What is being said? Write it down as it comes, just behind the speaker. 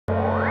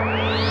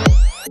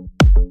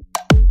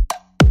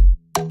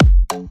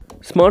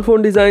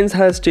Smartphone designs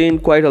has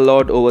changed quite a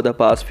lot over the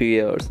past few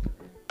years.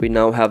 We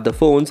now have the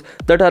phones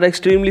that are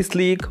extremely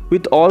sleek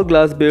with all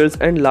glass builds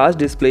and large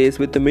displays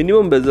with the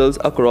minimum bezels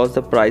across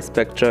the price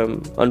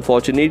spectrum.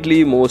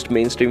 Unfortunately, most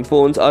mainstream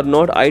phones are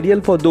not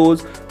ideal for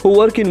those who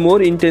work in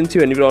more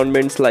intensive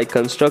environments like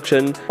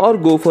construction or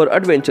go for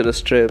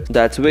adventurous trips.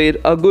 That's where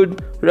a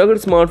good, rugged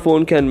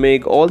smartphone can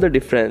make all the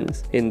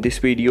difference. In this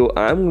video,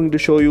 I am going to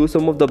show you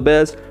some of the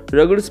best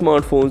rugged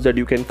smartphones that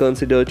you can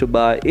consider to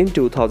buy in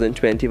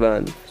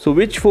 2021. So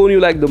which phone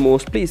you like the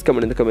most, please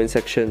comment in the comment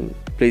section.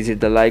 Please hit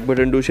the like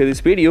button to share this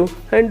video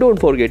and don't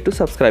forget to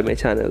subscribe my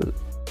channel.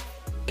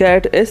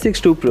 Cat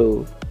S62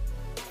 Pro.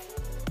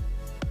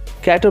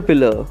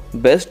 Caterpillar,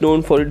 best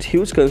known for its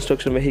huge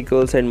construction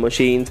vehicles and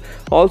machines,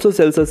 also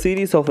sells a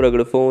series of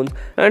rugged phones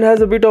and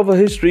has a bit of a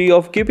history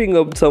of keeping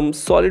up some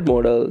solid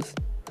models.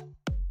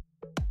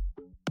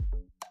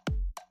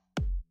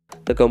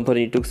 The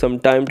company took some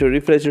time to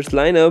refresh its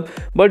lineup,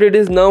 but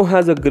it now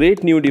has a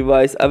great new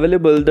device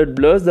available that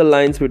blurs the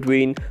lines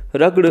between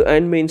rugged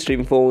and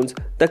mainstream phones,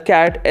 the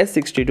Cat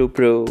S62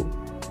 Pro.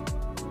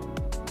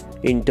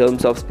 In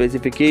terms of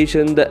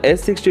specification, the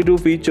S62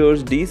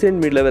 features decent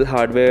mid-level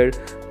hardware,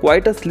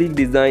 quite a sleek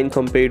design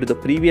compared to the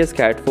previous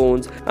Cat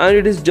phones, and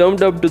it is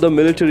jumped up to the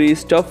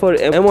military's tougher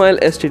MOL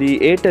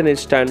STD 810H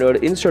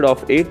standard instead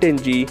of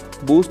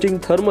 810G, boosting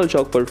thermal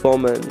shock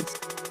performance.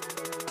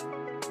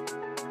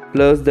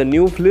 Plus, the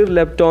new FLIR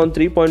Lepton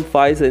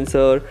 3.5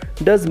 sensor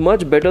does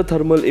much better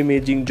thermal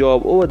imaging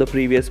job over the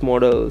previous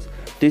models.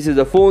 This is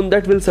a phone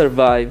that will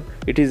survive.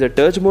 It is a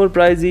touch more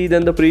pricey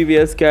than the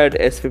previous Cat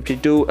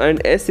S52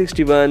 and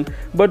S61,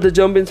 but the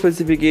jump in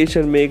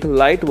specification make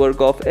light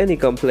work of any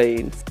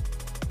complaints.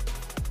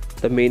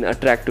 The main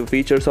attractive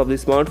features of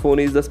this smartphone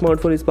is the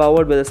smartphone is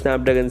powered by the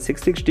Snapdragon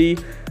 660,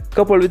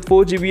 coupled with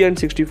 4GB and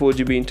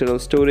 64GB internal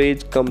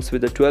storage, comes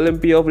with a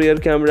 12MP of rear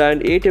camera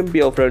and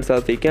 8MP of front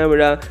selfie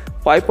camera,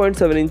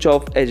 5.7-inch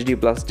of HD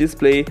Plus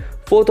display,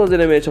 4000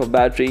 mAh of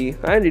battery,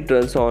 and it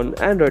runs on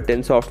Android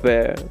 10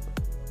 software.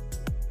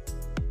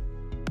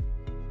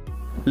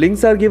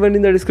 Links are given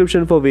in the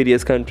description for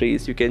various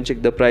countries. You can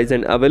check the price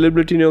and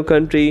availability in your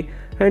country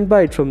and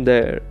buy it from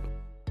there.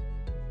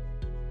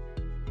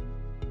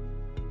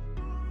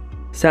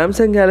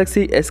 Samsung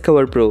Galaxy S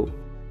Cover Pro.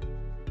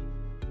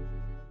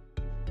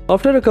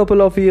 After a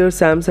couple of years,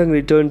 Samsung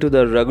returned to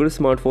the rugged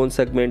smartphone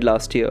segment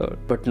last year,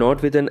 but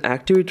not with an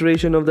active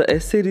iteration of the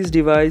S series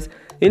device.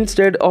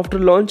 Instead, after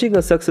launching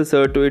a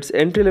successor to its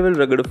entry-level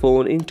rugged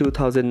phone in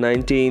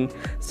 2019,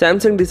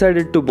 Samsung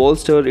decided to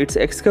bolster its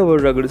X-Cover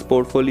rugged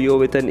portfolio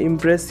with an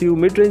impressive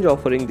mid-range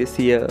offering this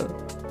year.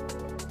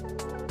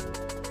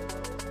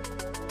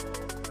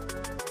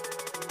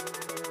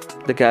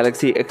 The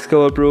Galaxy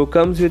X-Cover Pro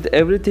comes with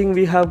everything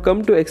we have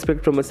come to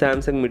expect from a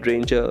Samsung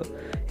mid-ranger,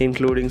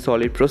 including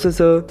solid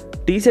processor,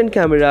 decent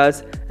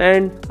cameras,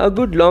 and a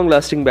good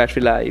long-lasting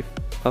battery life.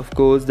 Of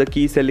course, the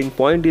key selling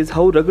point is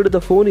how rugged the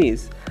phone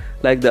is.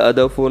 Like the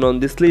other phone on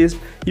this list,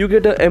 you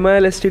get a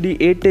MIL STD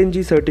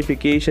 810G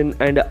certification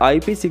and a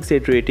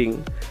IP68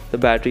 rating. The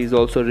battery is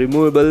also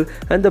removable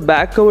and the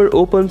back cover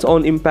opens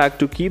on impact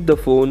to keep the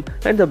phone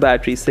and the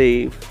battery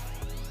safe.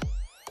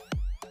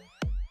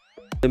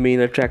 The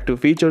main attractive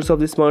features of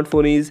this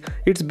smartphone is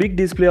its big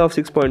display of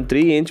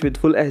 6.3-inch with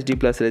full HD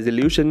Plus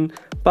resolution,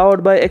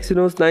 powered by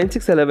Exynos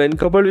 9611,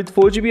 coupled with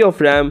 4GB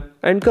of RAM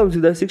and comes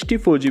with a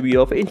 64GB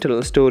of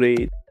internal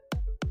storage.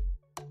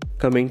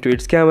 Coming to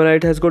its camera,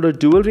 it has got a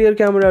dual rear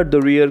camera at the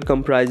rear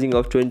comprising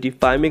of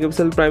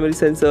 25MP primary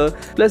sensor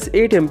plus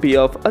 8MP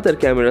of other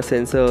camera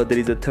sensor. There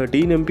is a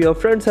 13MP of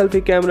front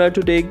selfie camera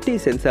to take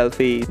decent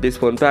selfies. This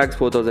phone packs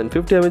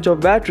 4050 mAh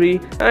of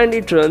battery and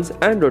it runs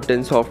Android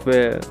 10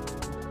 software.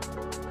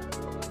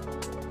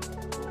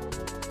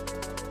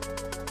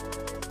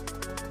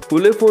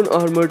 Ulefone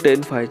Armor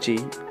 10 5G.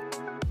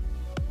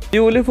 The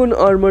Ulefone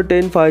Armor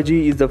 10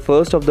 5G is the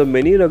first of the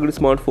many rugged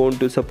smartphones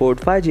to support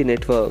 5G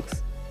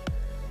networks.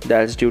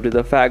 That's due to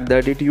the fact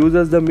that it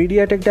uses the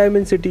MediaTek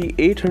Dimensity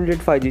 800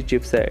 5G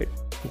chipset.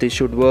 This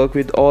should work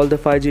with all the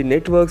 5G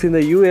networks in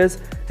the US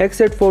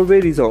except for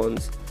very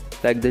zones.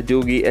 Like the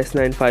Doogee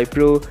S95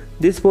 Pro,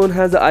 this phone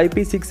has the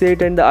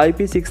IP68 and the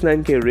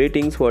IP69K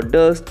ratings for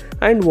dust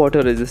and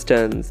water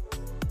resistance.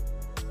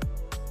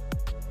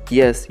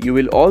 Yes, you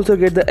will also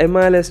get the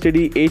MIL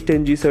STD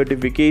 810G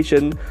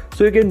certification,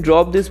 so you can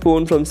drop this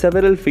phone from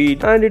several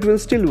feet and it will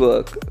still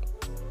work.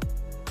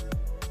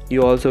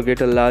 You also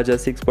get a larger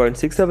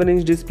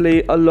 6.67-inch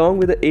display along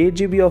with the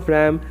 8GB of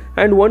RAM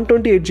and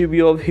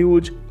 128GB of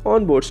huge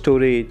onboard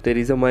storage. There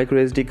is a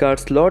microSD card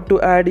slot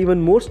to add even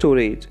more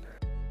storage.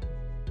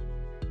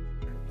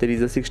 There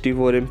is a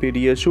 64MP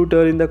rear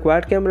shooter in the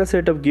quad camera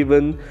setup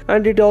given,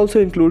 and it also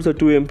includes a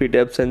 2MP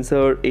depth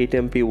sensor,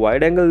 8MP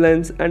wide angle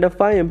lens and a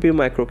 5MP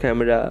micro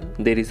camera.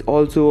 There is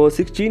also a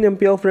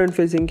 16MP of front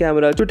facing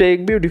camera to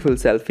take beautiful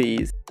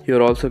selfies. You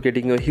are also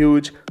getting a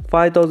huge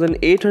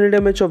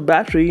 5800 mAh of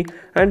battery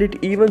and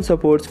it even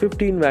supports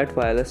 15W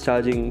wireless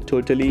charging.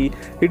 Totally,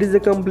 it is a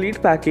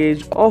complete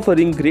package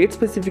offering great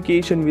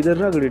specification with a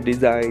rugged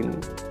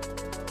design.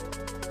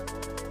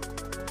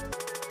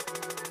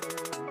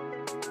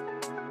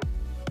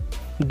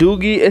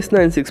 Doogie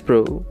S96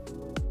 Pro.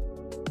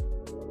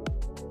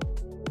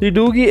 The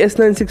Doogie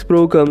S96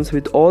 Pro comes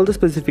with all the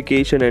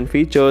specification and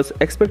features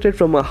expected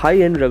from a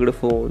high-end rugged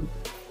phone.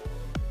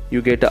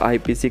 You get a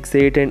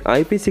IP68 and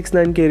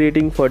IP69K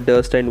rating for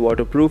dust and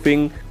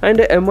waterproofing and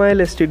a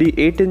MIL STD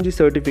 8NG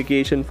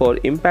certification for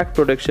impact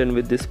protection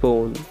with this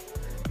phone.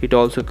 It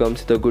also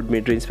comes with a good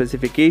mid-range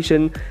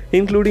specification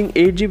including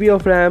 8GB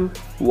of RAM,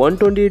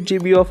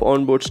 128GB of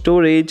onboard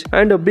storage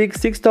and a big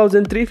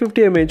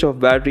 6350 mAh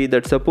of battery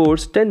that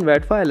supports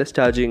 10W wireless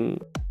charging.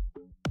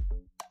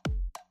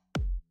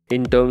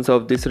 In terms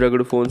of this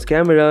rugged phone's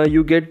camera, you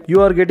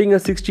are getting a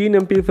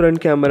 16MP front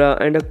camera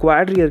and a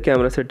quad rear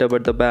camera setup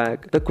at the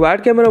back. The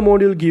quad camera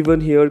module given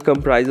here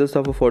comprises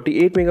of a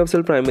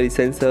 48MP primary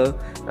sensor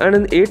and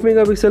an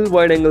 8MP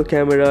wide-angle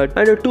camera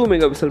and a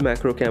 2MP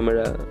macro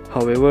camera.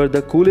 However,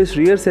 the coolest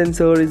rear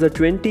sensor is a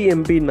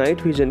 20MP night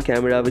vision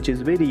camera, which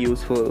is very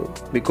useful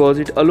because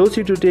it allows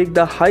you to take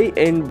the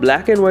high-end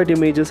black and white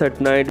images at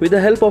night with the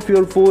help of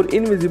your 4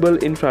 invisible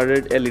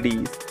infrared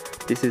LEDs.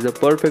 This is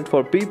perfect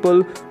for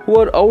people who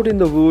are out in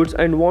the woods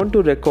and want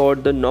to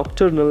record the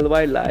nocturnal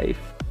wildlife.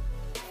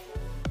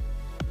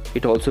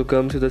 It also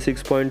comes with a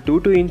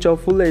 6.22-inch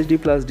of Full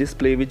HD Plus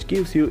display which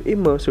gives you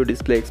immersive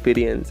display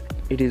experience.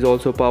 It is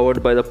also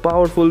powered by the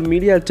powerful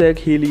MediaTek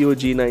Helio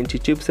G90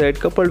 chipset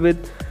coupled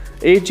with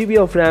 8GB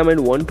of RAM and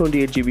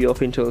 128GB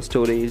of internal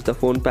storage. The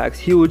phone packs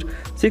huge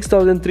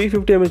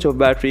 6350 mAh of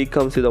battery,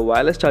 comes with a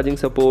wireless charging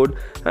support,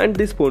 and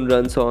this phone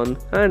runs on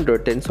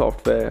Android 10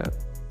 software.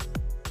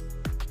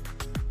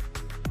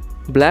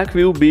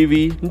 Blackview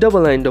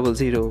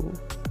BV9900.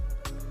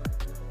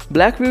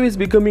 Blackview is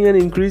becoming an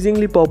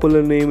increasingly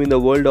popular name in the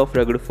world of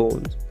rugged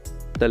phones.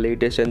 The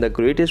latest and the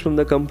greatest from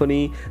the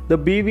company, the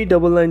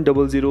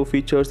BV9900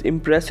 features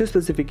impressive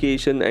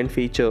specification and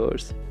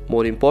features.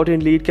 More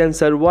importantly, it can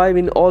survive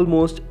in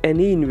almost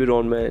any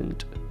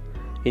environment.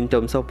 In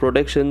terms of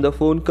protection, the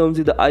phone comes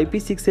with the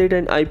IP68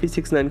 and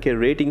IP69K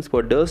ratings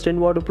for dust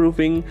and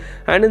waterproofing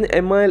and an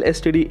MIL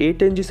STD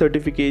 8NG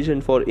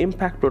certification for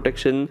impact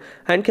protection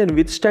and can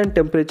withstand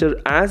temperature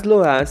as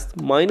low as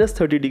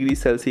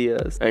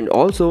 -30°C and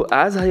also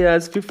as high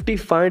as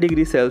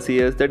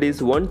 55°C, that is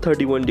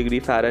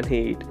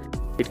 131°F.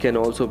 It can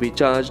also be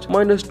charged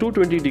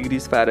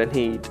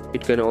 -220°F.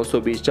 It can also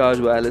be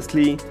charged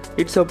wirelessly.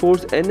 It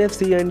supports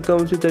NFC and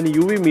comes with an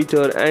UV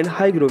meter and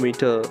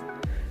hygrometer.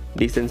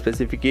 Decent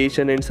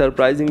specification and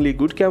surprisingly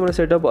good camera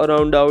setup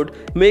around out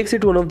makes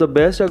it one of the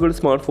best rugged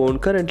smartphone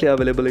currently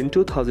available in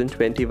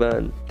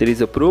 2021. There is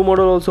a Pro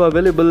model also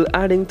available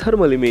adding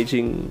thermal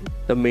imaging.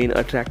 The main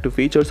attractive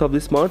features of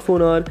this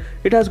smartphone are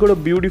it has got a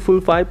beautiful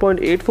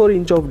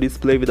 5.84-inch of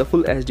display with a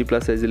Full HD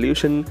Plus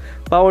resolution,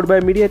 powered by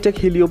MediaTek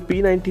Helio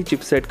P90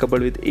 chipset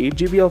coupled with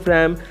 8GB of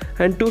RAM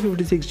and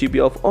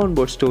 256GB of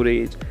onboard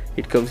storage.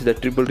 It comes with a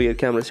triple rear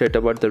camera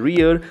setup at the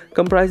rear,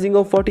 comprising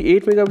of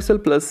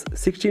 48MP plus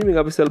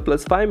 16MP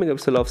plus 5MP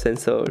of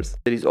sensors.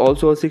 There is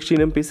also a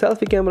 16MP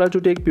selfie camera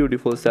to take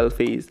beautiful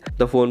selfies.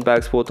 The phone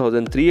packs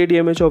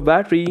 4380 mAh of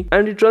battery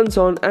and it runs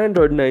on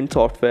Android 9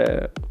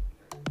 software.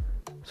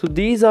 So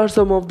these are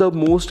some of the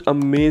most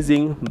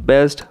amazing,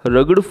 best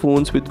rugged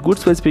phones with good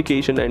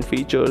specification and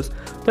features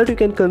that you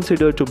can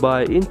consider to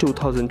buy in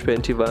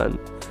 2021.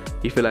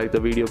 If you like the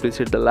video, please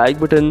hit the like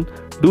button.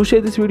 Do share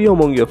this video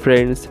among your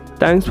friends.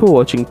 Thanks for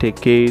watching. Take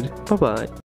care. Bye bye.